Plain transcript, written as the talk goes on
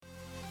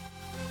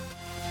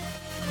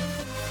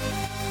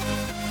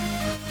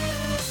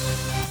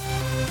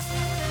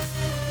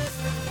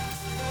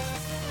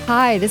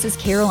Hi, this is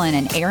Carolyn,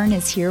 and Aaron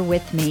is here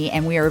with me,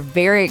 and we are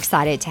very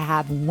excited to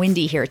have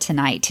Wendy here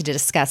tonight to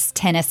discuss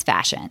tennis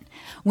fashion.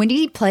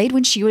 Wendy played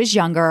when she was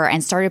younger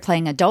and started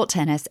playing adult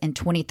tennis in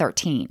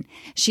 2013.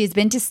 She has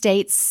been to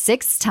states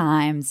 6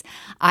 times.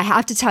 I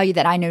have to tell you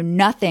that I know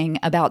nothing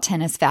about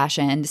tennis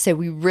fashion, so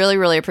we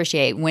really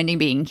appreciate Wendy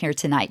being here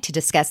tonight to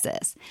discuss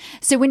this.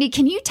 So Wendy,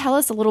 can you tell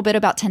us a little bit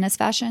about tennis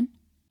fashion?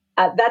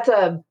 That's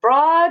a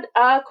broad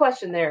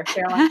question there,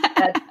 Carolyn.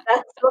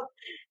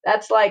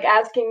 That's like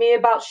asking me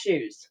about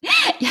shoes.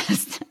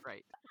 Yes.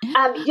 Right.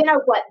 You know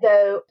what,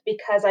 though?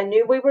 Because I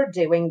knew we were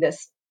doing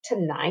this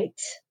tonight,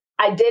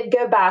 I did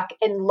go back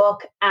and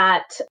look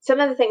at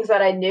some of the things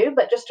that I knew,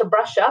 but just to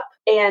brush up.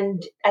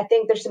 And I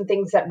think there's some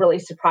things that really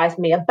surprised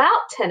me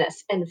about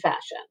tennis and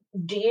fashion.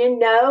 Do you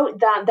know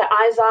that the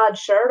Izod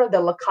shirt or the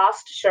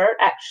Lacoste shirt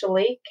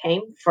actually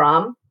came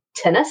from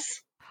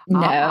tennis?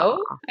 No,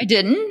 I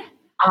didn't.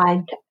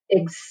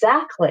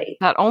 Exactly.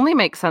 That only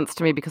makes sense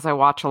to me because I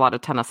watch a lot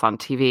of tennis on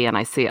TV and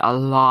I see a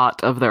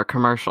lot of their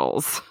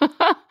commercials.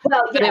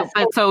 Well, yes.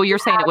 So you're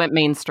saying it went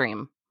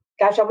mainstream?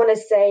 Gosh, I want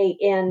to say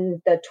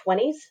in the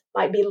 20s,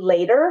 might be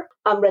later.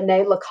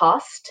 Rene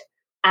Lacoste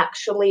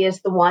actually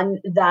is the one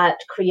that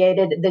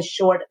created the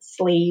short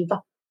sleeve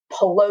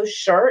polo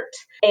shirt.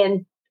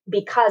 And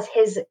because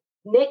his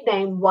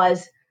nickname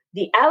was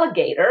the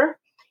alligator,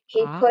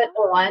 he put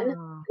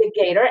on the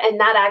gator.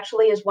 And that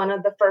actually is one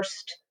of the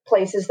first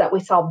places that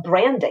we saw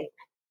branding.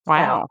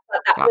 Wow. So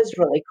that was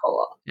really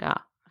cool. Yeah.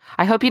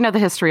 I hope you know the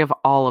history of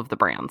all of the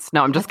brands.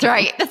 No, I'm just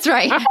kidding. That's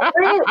right.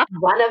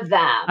 One of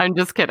them. I'm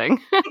just kidding.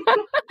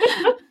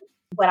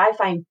 What I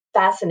find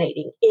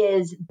fascinating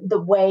is the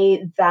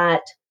way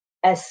that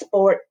a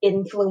sport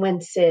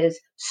influences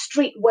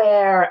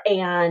streetwear,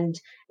 and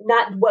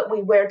not what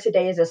we wear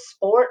today as a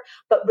sport,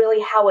 but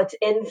really how it's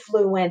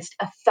influenced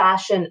a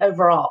fashion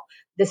overall.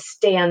 The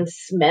Stan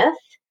Smith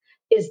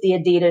is the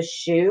Adidas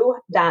shoe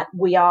that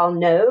we all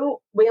know.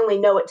 We only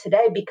know it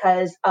today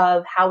because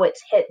of how it's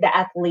hit the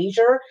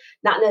athleisure,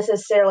 not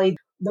necessarily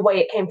the way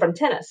it came from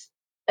tennis.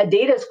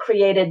 Adidas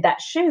created that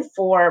shoe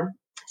for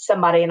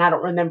somebody, and I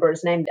don't remember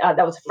his name,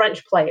 that was a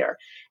French player,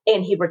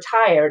 and he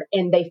retired,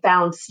 and they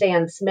found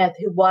Stan Smith,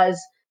 who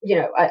was,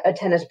 a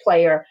tennis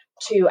player,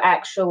 to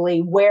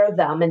actually wear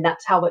them, and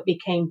that's how it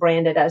became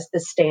branded as the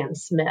Stan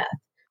Smith.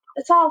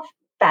 It's all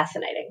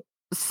fascinating.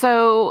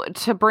 So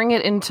to bring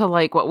it into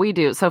like what we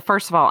do. So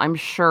first of all, I'm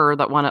sure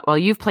that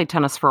you've played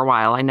tennis for a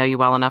while. I know you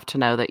well enough to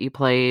know that you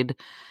played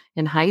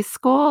in high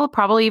school,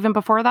 probably even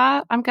before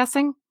that, I'm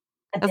guessing,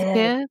 as a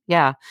kid.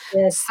 Yeah.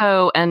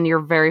 So, and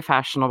you're very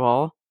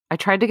fashionable. I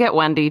tried to get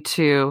Wendy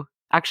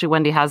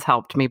Wendy has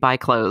helped me buy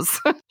clothes.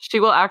 She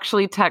will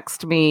actually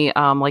text me,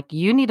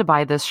 you need to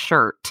buy this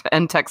shirt,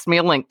 and text me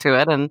a link to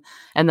it.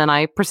 And then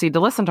I proceed to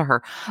listen to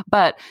her.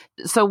 But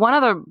so one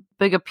of the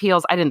big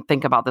appeals, I didn't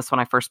think about this when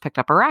I first picked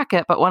up a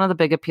racket, but one of the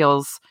big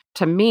appeals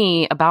to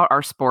me about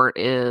our sport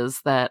is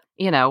that,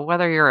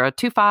 whether you're a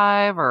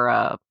 2.5 or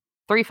a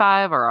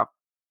 3.5 or a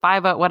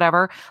 5,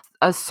 whatever,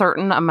 a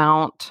certain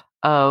amount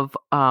of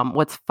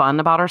what's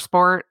fun about our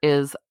sport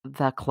is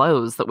the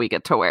clothes that we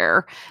get to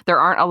wear. There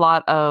aren't a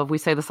lot of, we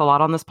say this a lot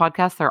on this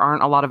podcast, there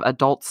aren't a lot of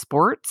adult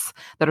sports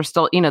that are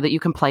still, that you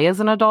can play as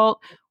an adult,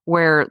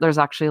 where there's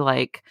actually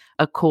like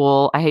a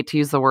cool, I hate to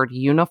use the word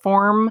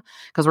uniform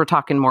because we're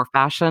talking more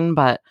fashion,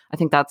 but I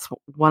think that's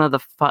one of the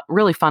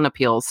really fun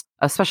appeals,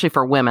 especially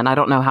for women. I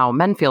don't know how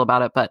men feel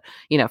about it, but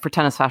for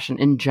tennis fashion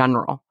in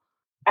general.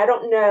 I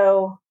don't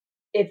know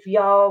if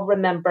y'all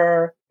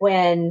remember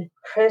when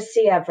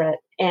Chrissy Everett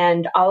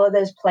and all of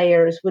those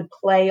players would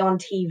play on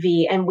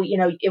TV, and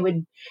you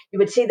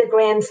would see the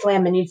Grand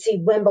Slam and you'd see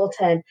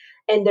Wimbledon,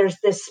 and there's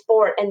this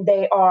sport and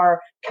they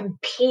are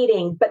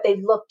competing, but they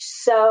looked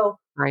so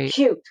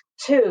cute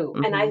too.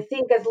 Mm-hmm. And I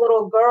think as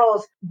little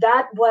girls,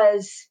 that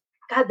was,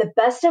 God, the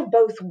best of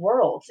both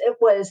worlds. It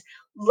was,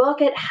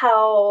 look at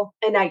how,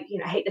 and I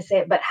hate to say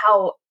it, but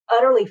how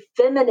utterly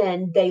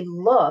feminine they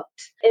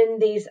looked in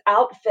these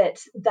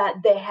outfits, that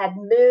they had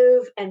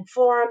move and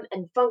form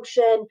and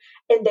function,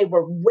 and they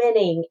were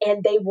winning,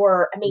 and they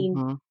were,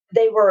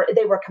 they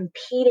were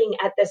competing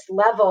at this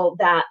level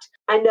that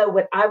I know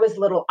when I was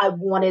little, I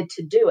wanted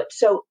to do it.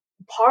 So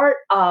part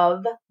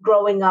of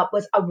growing up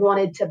was I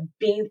wanted to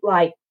be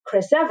like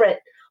Chris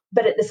Everett,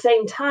 but at the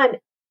same time,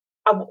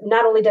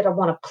 not only did I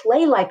want to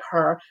play like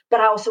her, but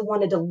I also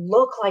wanted to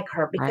look like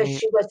her because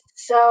she was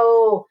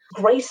so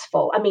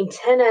graceful.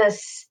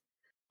 Tennis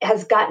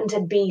has gotten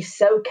to be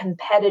so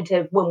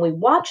competitive when we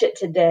watch it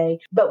today,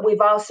 but we've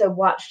also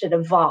watched it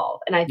evolve.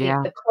 And I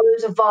think the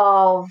clothes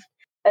evolve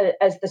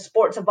as the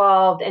sports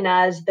evolved and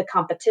as the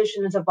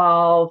competition has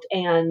evolved,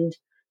 and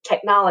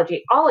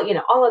technology,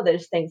 all of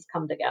those things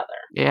come together.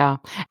 Yeah.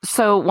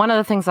 So one of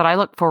the things that I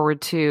look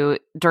forward to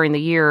during the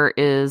year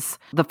is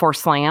the 4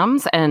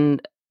 slams,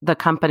 and the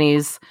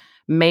companies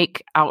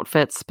make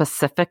outfits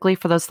specifically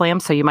for those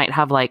slams. So you might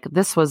have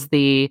this was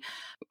the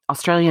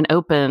Australian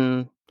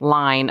Open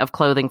line of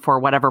clothing for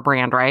whatever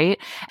brand, right?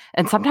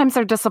 And sometimes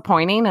they're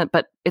disappointing,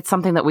 but it's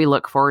something that we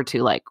look forward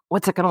to.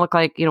 What's it going to look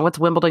like? What's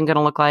Wimbledon going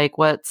to look like?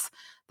 What's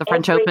The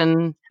French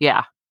Open.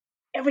 Yeah.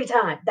 Every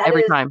time.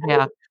 Every time.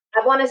 Yeah.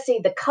 I want to see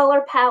the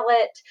color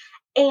palette,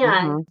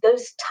 and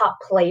those top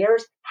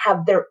players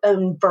have their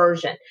own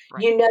version.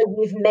 Right. You know,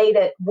 you've made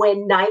it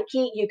when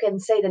Nike, you can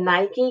say to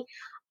Nike,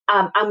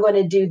 I'm going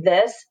to do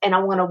this and I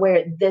want to wear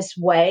it this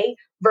way,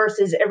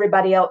 versus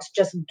everybody else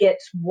just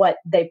gets what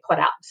they put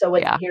out. So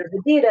here's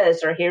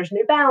Adidas or here's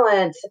New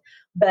Balance.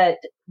 But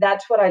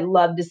that's what I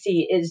love to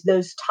see is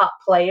those top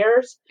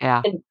players.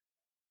 Yeah. And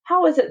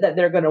how is it that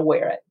they're going to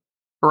wear it?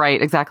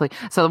 Right, exactly.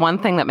 So the one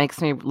thing that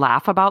makes me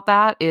laugh about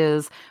that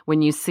is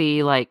when you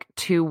see like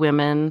two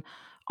women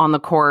on the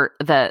court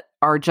that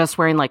are just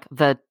wearing like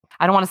I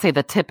don't want to say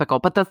the typical,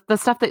 but the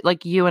stuff that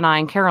like you and I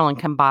and Carolyn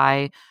can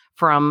buy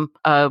from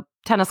a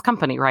tennis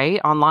company, right?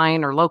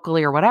 Online or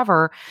locally or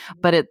whatever.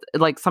 But it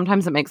like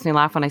sometimes it makes me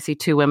laugh when I see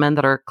two women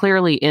that are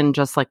clearly in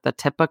just like the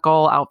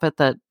typical outfit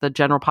that the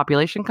general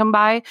population can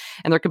buy,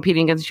 and they're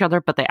competing against each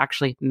other, but they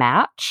actually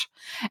match.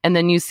 And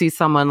then you see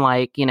someone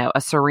like, you know, a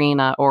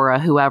Serena or a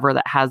whoever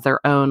that has their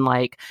own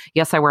like,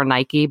 yes, I wear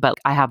Nike, but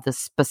I have this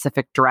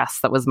specific dress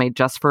that was made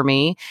just for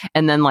me.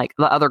 And then like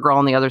the other girl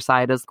on the other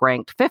side is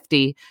ranked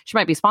 50. She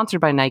might be sponsored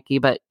by Nike,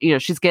 but you know,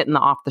 she's getting the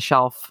off the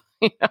shelf,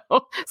 you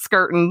know,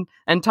 skirt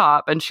and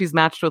top, and she's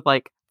matched with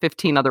like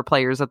 15 other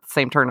players at the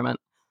same tournament.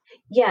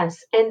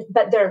 Yes,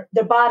 but their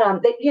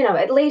bottom, they, you know,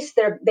 at least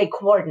they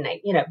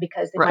coordinate, you know,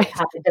 because they might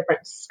have a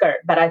different skirt.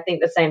 But I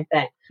think the same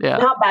thing. Yeah.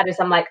 And how bad is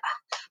I'm like,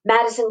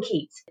 Madison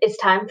Keys, it's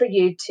time for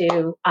you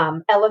to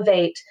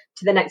elevate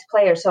to the next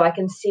player, so I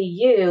can see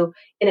you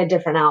in a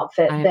different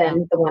outfit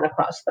than the one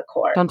across the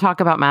court. Don't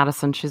talk about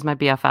Madison. She's my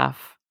BFF.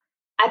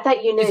 I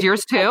thought you knew. She's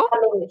yours too?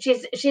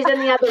 She's in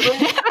the other room.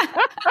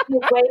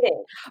 She's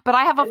waiting. But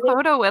I have a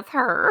photo with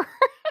her.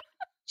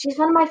 She's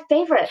one of my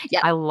favorites.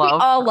 Yeah, I love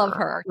we all love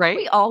her. Right?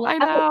 We all love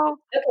her. I know.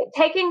 Okay,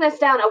 taking this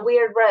down a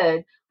weird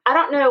road. I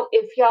don't know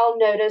if y'all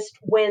noticed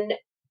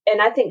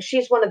and I think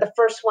she's one of the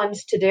first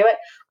ones to do it.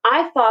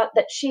 I thought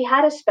that she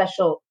had a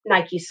special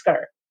Nike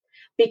skirt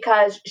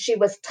because she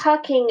was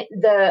tucking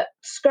the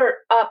skirt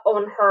up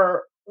on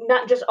her,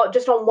 not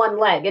just on one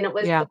leg. And it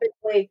was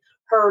typically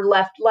her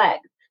left leg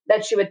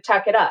that she would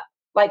tuck it up.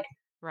 Like,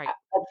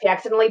 she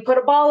accidentally put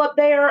a ball up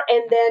there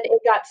and then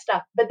it got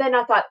stuck. But then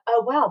I thought,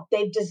 oh, wow,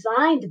 they've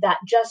designed that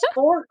just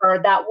for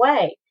her that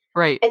way.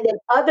 Right. And then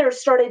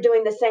others started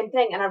doing the same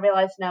thing. And I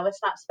realized, no, it's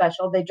not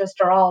special. They just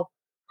are all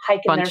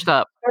hiking bunched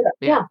up.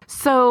 Yeah.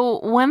 So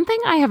one thing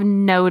I have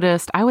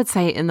noticed, I would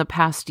say in the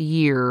past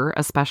year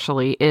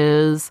especially,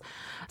 is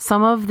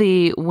some of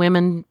the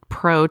women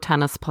pro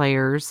tennis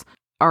players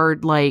are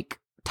like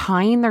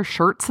tying their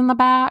shirts in the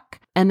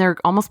back and they're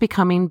almost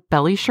becoming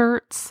belly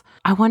shirts.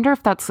 I wonder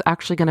if that's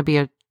actually going to be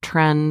a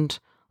trend.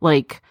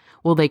 Like,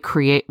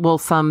 will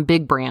some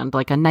big brand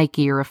like a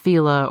Nike or a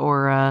Fila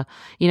or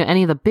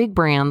any of the big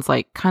brands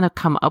like kind of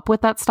come up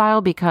with that style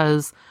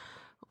because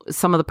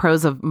some of the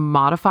pros have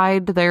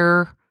modified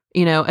their,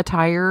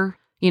 attire,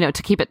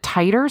 to keep it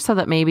tighter so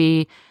that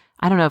maybe,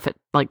 I don't know if it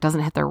like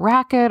doesn't hit their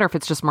racket or if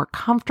it's just more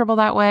comfortable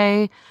that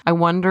way. I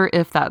wonder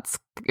if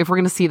we're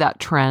going to see that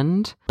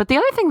trend. But the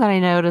other thing that I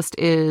noticed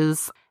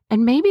is,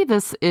 and maybe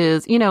this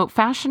is,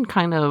 fashion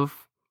kind of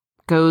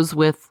goes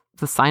with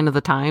the sign of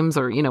the times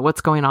or,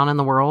 what's going on in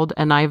the world.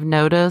 And I've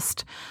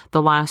noticed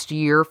the last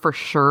year for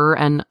sure,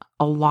 and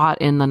a lot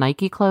in the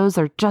Nike clothes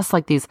are just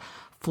like these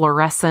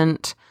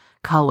fluorescent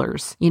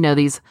colors,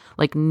 these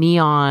like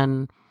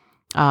neon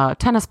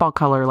tennis ball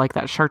color, like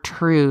that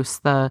chartreuse,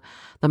 the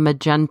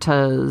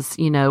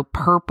magentas,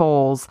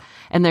 purples.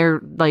 And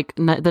they're like,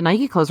 the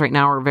Nike clothes right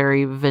now are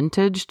very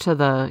vintage to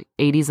the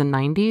 80s and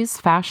 90s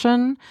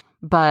fashion.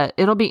 But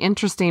it'll be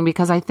interesting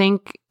because I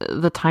think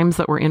the times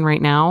that we're in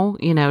right now,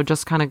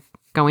 just kind of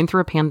going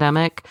through a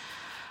pandemic,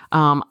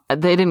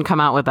 they didn't come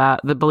out with that.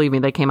 Believe me,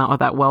 they came out with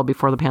that well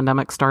before the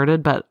pandemic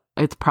started, but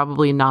it's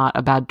probably not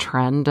a bad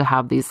trend to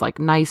have these like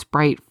nice,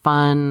 bright,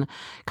 fun,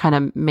 kind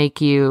of make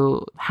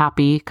you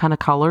happy kind of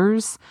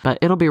colors. But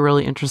it'll be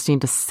really interesting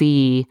to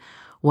see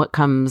what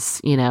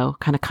comes,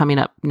 kind of coming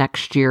up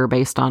next year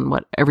based on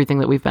everything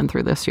that we've been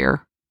through this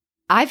year.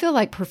 I feel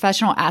like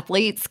professional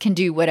athletes can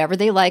do whatever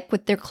they like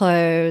with their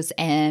clothes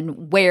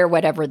and wear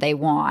whatever they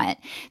want.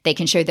 They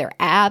can show their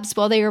abs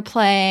while they are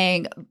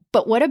playing.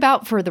 But what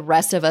about for the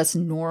rest of us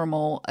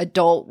normal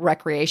adult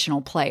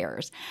recreational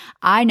players?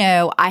 I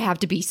know I have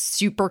to be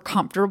super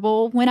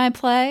comfortable when I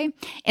play.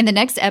 In the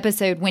next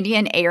episode, Wendy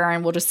and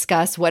Aaron will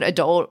discuss what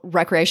adult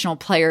recreational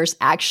players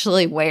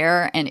actually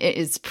wear, and it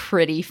is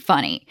pretty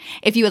funny.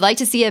 If you would like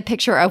to see a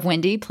picture of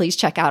Wendy, please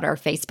check out our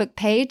Facebook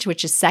page,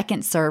 which is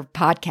Second Serve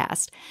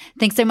Podcast.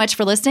 Thanks so much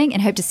for listening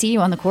and hope to see you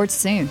on the courts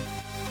soon.